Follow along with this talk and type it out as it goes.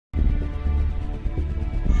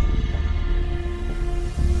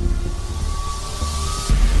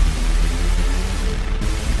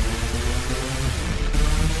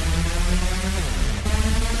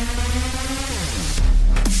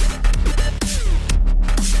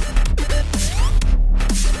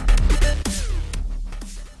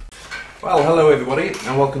Well, hello everybody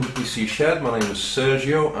and welcome to PcShed. My name is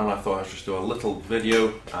Sergio and I thought I'd just do a little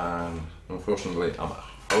video, and unfortunately I'm at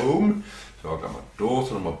home, so I've got my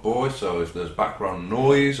daughter and my boy, so if there's background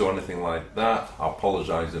noise or anything like that, I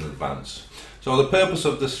apologise in advance. So the purpose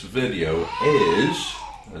of this video is,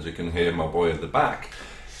 as you can hear my boy at the back,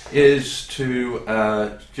 is to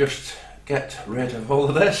just get rid of all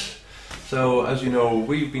of this. So as you know,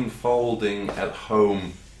 we've been folding at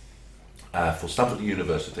home for Stanford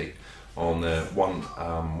University on the one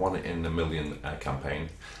in a million campaign,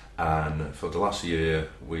 and for the last year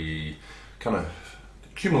we kind of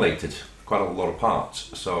accumulated quite a lot of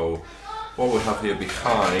parts. So what we have here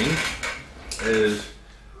behind is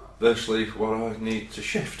virtually what I need to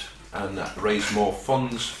shift and raise more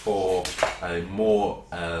funds for a more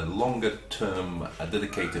longer term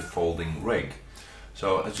dedicated folding rig.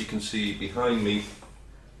 So as you can see behind me,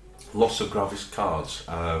 lots of graphics cards,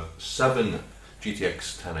 7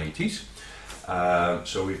 GTX 1080s.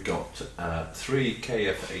 So we've got 3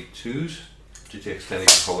 KF82s, GTX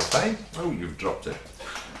 1080 Hall of Fame. Oh, you've dropped it.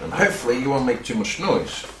 And hopefully you won't make too much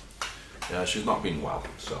noise. She's not been well.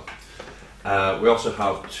 So we also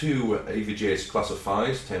have 2 EVGA's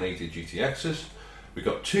Classifies 1080 GTXs. We've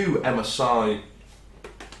got 2 MSI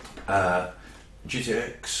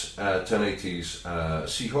GTX 1080s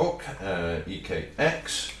Seahawk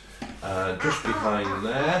EKX. Just behind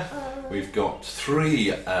there we've got 3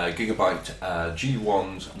 gigabyte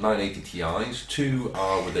G1s 980 Ti's. 2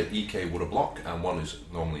 are with the EK water block and 1 is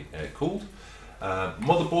normally air cooled.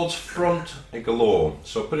 Motherboards front galore,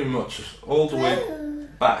 so pretty much all the way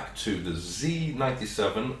back to the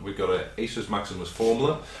Z97 we've got an Asus Maximus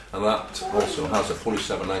Formula, and that also has a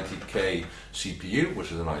 4790K CPU,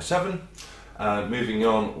 which is an i7. Moving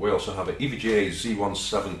on, we also have an EVGA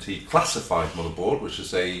Z170 classified motherboard, which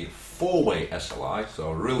is a 4-way SLI, so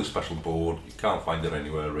a really special board, you can't find it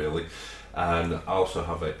anywhere really. And I also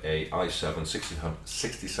have a i7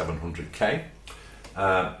 6700K.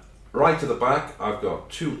 Right at the back I've got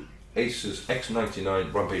 2 Asus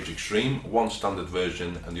X99 Rampage Extreme, one standard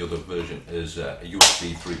version and the other version is a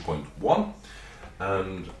USB 3.1.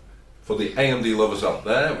 And for the AMD lovers out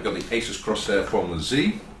there, we've got the Asus Crosshair Formula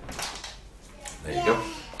Z. There you go.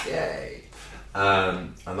 Yay!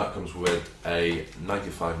 And that comes with a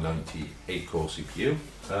 9590 8-core CPU.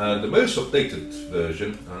 The most updated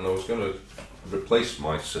version, and I was going to replace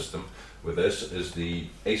my system with this, is the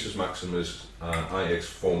Asus Maximus IX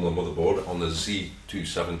Formula motherboard on the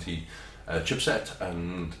Z270 chipset,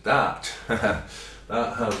 and that that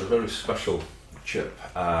has a very special chip.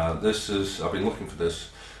 I've been looking for this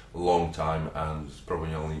a long time, and it's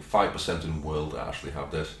probably only 5% in the world that actually have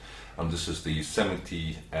this. And this is the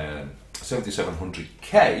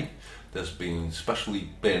 7700K that's been specially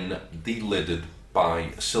been delidded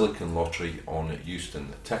by Silicon Lottery on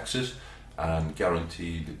Houston, Texas, and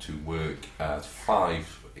guaranteed to work at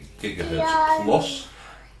 5 gigahertz plus,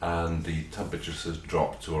 and the temperatures has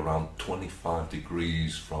dropped to around 25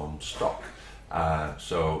 degrees from stock.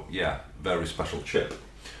 So yeah, very special chip.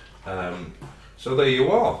 So there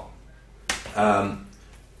you are.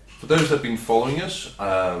 For those that have been following us,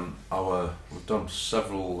 we've done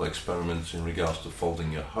several experiments in regards to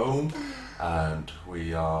folding at home, and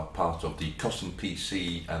we are part of the custom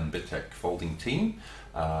PC and BitTech folding team.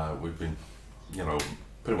 We've been,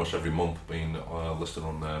 pretty much every month been listed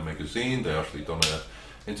on their magazine. They actually done an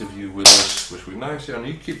interview with us, which was nice. And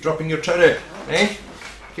you keep dropping your teddy, eh?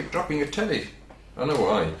 Keep dropping your teddy. I know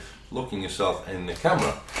why. Looking yourself in the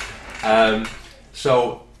camera.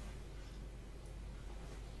 So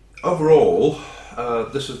overall,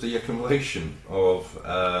 this is the accumulation of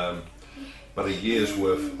about a year's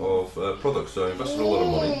worth of products. So I invested a lot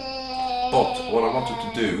of money. But what I wanted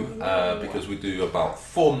to do, because we do about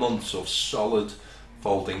 4 months of solid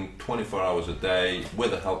folding, 24 hours a day,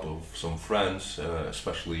 with the help of some friends,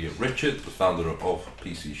 especially Richard, the founder of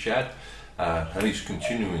PcShed, and he's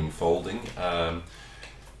continuing folding.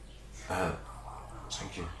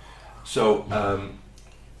 Thank you. So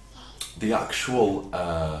the actual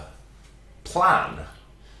plan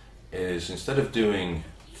is, instead of doing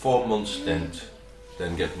 4 months stint,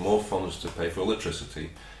 then get more funds to pay for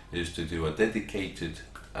electricity, is to do a dedicated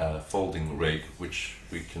folding rig which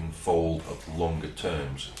we can fold at longer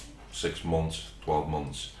terms, 6 months, 12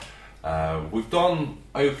 months. We've done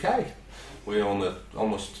okay. We're on the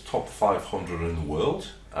almost top 500 in the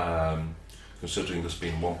world, considering there's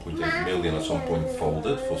been 1.8 million at some point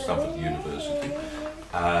folded for Stanford University.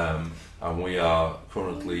 And we are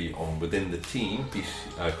currently within the team,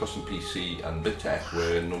 Custom PC and BitTech,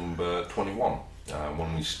 we're number 21.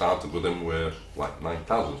 When we started with them, we're like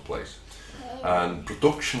 9,000th place. And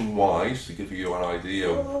production wise, to give you an idea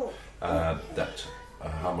of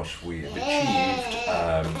how much we have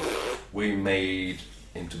achieved. We made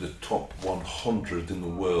into the top 100 in the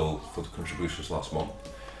world for the contributions last month.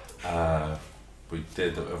 We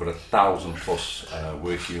did over 1,000 plus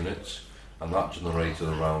work units, and that generated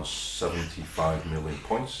around 75 million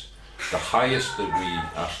points. The highest that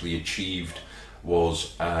we actually achieved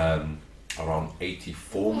was around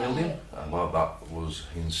 84 million, and that was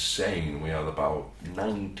insane. We had about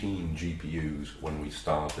 19 GPUs when we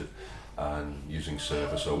started and using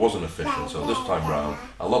server, so it wasn't efficient. So this time round,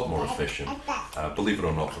 a lot more efficient. Believe it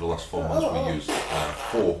or not, for the last 4 months we used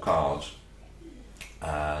 4 cards,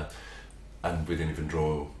 and we didn't even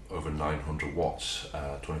draw over 900 watts,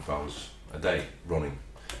 24 hours a day running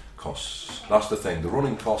costs. That's the thing, the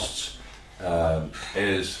running costs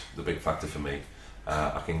is the big factor for me.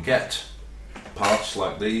 I can get parts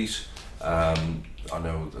like these. I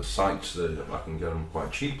know the sites that I can get them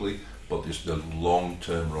quite cheaply, but it's the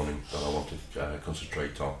long-term running that I want to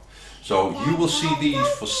concentrate on. So you will see these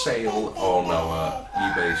for sale on our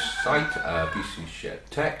eBay site, PcShed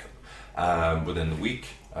Tech, within the week.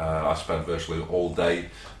 I spent virtually all day.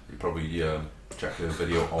 You probably check the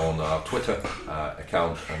video on our Twitter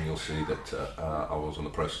account, and you'll see that I was in the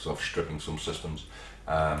process of stripping some systems,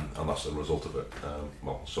 and that's the result of it.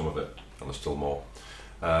 Well, some of it, and there's still more.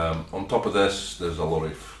 On top of this, there's a lot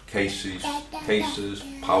of cases,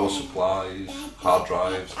 power supplies, hard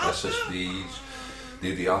drives, SSDs,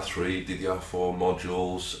 DDR3, DDR4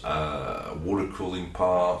 modules, water cooling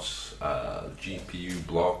parts, GPU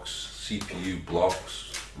blocks, CPU blocks,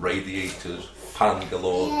 radiators, fan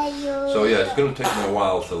galore. So yeah, it's going to take me a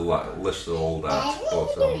while to list all that,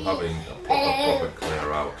 but I'm having a proper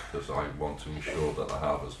clear out because I want to ensure that I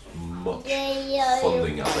have as much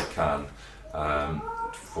funding as I can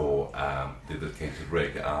for the dedicated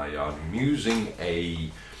rig. I am using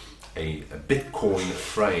a Bitcoin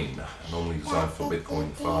frame, normally designed for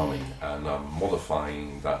Bitcoin farming, and I'm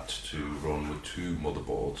modifying that to run with 2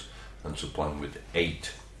 motherboards and supplying with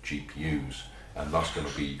 8 GPUs, and that's going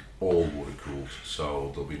to be all water cooled,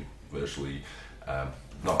 so there'll be virtually not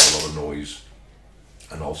a lot of noise,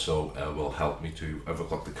 and also will help me to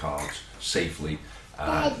overclock the cards safely,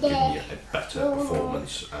 give me a better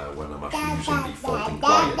performance when I'm actually using the folding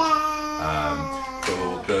client.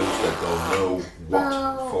 For those that don't know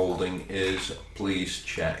what folding is, please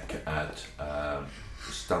check at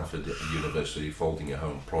Stanford University Folding at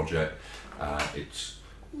Home project. It's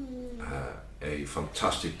a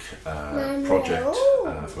fantastic project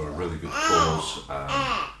for a really good cause.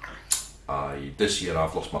 This year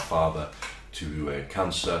I've lost my father to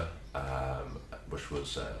cancer, which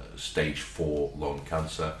was stage 4 lung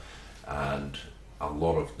cancer, and a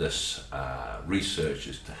lot of this research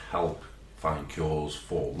is to help find cures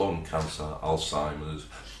for lung cancer, Alzheimer's,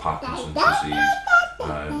 Parkinson's disease,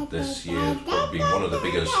 and this year has probably been one of the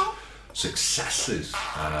biggest successes.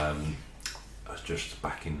 Just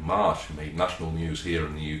back in March, we made national news here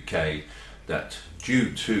in the UK that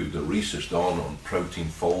due to the research done on protein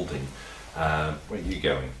folding, where are you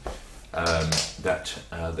going? That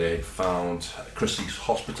they found Christie's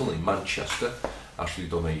Hospital in Manchester actually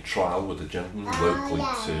done a trial with a gentleman locally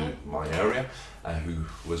to my area who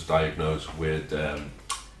was diagnosed with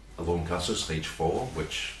lung cancer stage 4,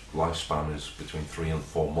 which lifespan is between 3 and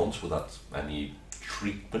 4 months without any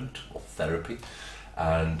treatment or therapy.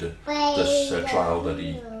 And this trial that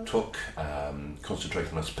he took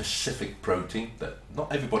concentrated on a specific protein that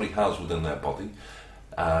not everybody has within their body,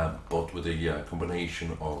 but with a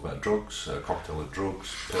combination of drugs, a cocktail of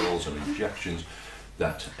drugs, pills and injections,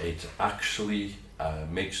 that it actually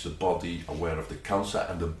makes the body aware of the cancer,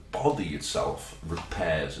 and the body itself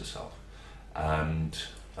repairs itself. And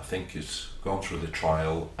I think it's gone through the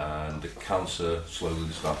trial, and the cancer slowly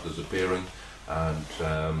started disappearing, and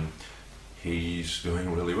he's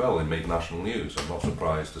doing really well. He made national news. I'm not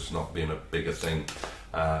surprised it's not been a bigger thing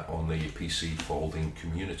on the PC folding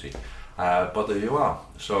community. But there you are.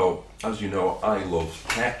 So, as you know, I love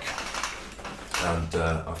tech, and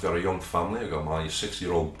I've got a young family. I've got my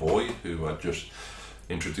 6-year-old boy who I just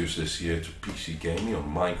introduced this year to PC gaming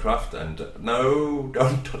on Minecraft, and no,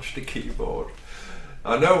 don't touch the keyboard.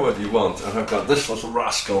 I know what you want, and I've got this little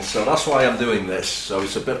rascal, so that's why I'm doing this, so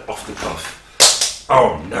it's a bit off the cuff.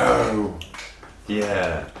 Oh no!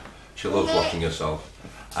 Yeah, she loves watching herself.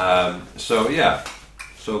 So yeah,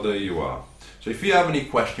 so there you are. So if you have any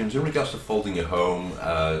questions in regards to folding at home,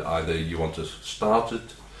 either you want to start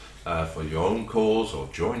it for your own cause or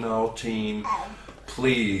join our team,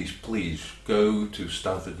 please go to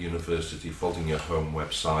Stanford University Folding at Home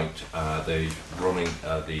website. They're running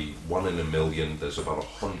the 1 in a million. There's about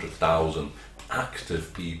 100,000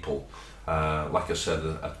 active people. Like I said,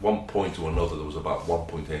 at one point or another there was about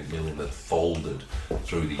 1.8 million that folded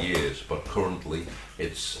through the years, but currently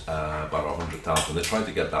it's about 100,000. They're trying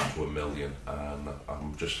to get that to 1 million, and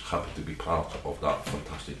I'm just happy to be part of that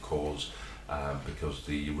fantastic cause, because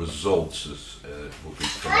the results will be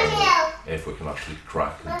phenomenal if we can actually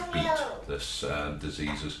crack and beat this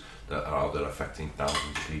diseases that are out there affecting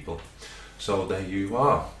thousands of people. So there you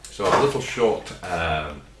are. So a little short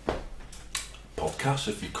podcast,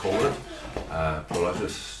 if you call it, but I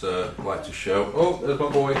just like to show. Oh, there's my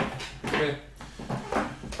boy. Okay.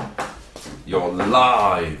 You're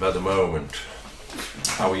live at the moment.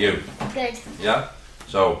 How are you? Good. Yeah.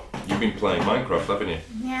 So you've been playing Minecraft, haven't you?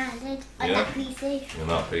 Yeah, I did. On that PC. On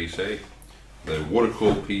that PC. The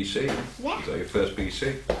water-cooled PC. Yeah. Is that your first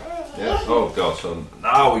PC? Yeah. Oh God. So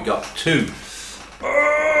now we got 2.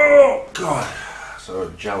 Oh God. So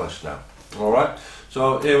jealous now. All right.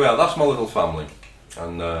 So here we are. That's my little family,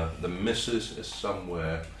 and the missus is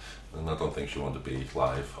somewhere, and I don't think she wants to be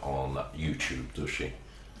live on YouTube, does she?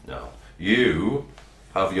 No. You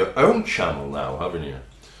have your own channel now, haven't you?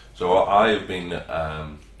 So I have been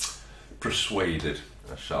persuaded,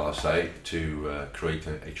 shall I say, to create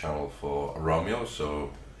a channel for Romeo.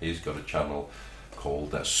 So he's got a channel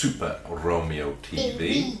called Super Romeo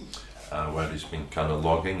TV. Where he's been kind of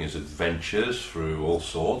logging his adventures through all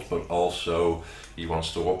sorts, but also he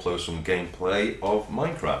wants to upload some gameplay of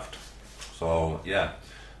Minecraft. So yeah,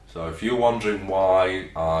 so if you're wondering why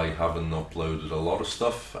I haven't uploaded a lot of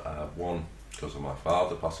stuff, one, because of my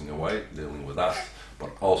father passing away, dealing with that,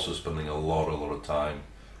 but also spending a lot of time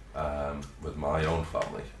with my own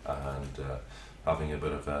family, and having a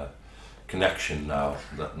bit of a connection now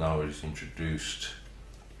that he's introduced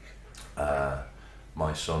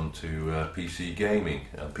my son to PC gaming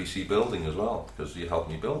and PC building as well, because you helped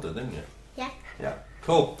me build it, didn't you? Yeah. Yeah,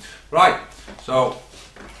 cool. Right, so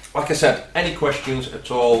like I said, any questions at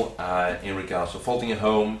all in regards to folding at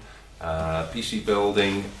home, PC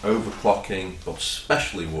building, overclocking, but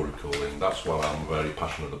especially water cooling, that's what I'm very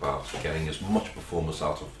passionate about, getting as much performance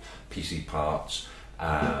out of PC parts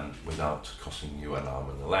without costing you an arm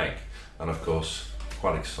and a leg. And of course,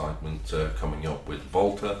 quite excitement coming up with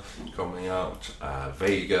Volta coming out,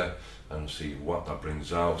 Vega, and see what that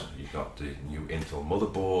brings out. You've got the new Intel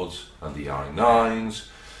motherboards and the i9s,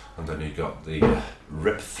 and then you've got the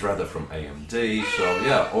RIP threader from AMD. So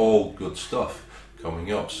yeah, all good stuff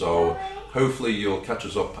coming up. So hopefully you'll catch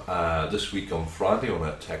us up this week on Friday on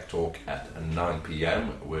a Tech Talk at 9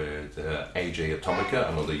 PM with AJ Atomica,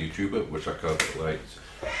 another YouTuber which I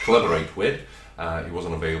collaborate with. He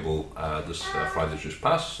wasn't available this Friday just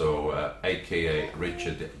passed, so aka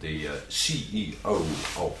Richard, the CEO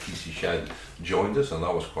of PcShed, joined us, and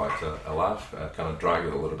that was quite a laugh. Kind of dragged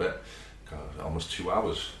it a little bit, almost 2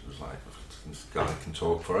 hours. It was like, this guy can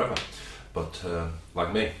talk forever, but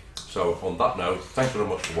like me. So on that note, thanks very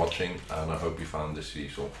much for watching, and I hope you found this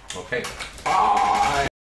useful. Okay, bye!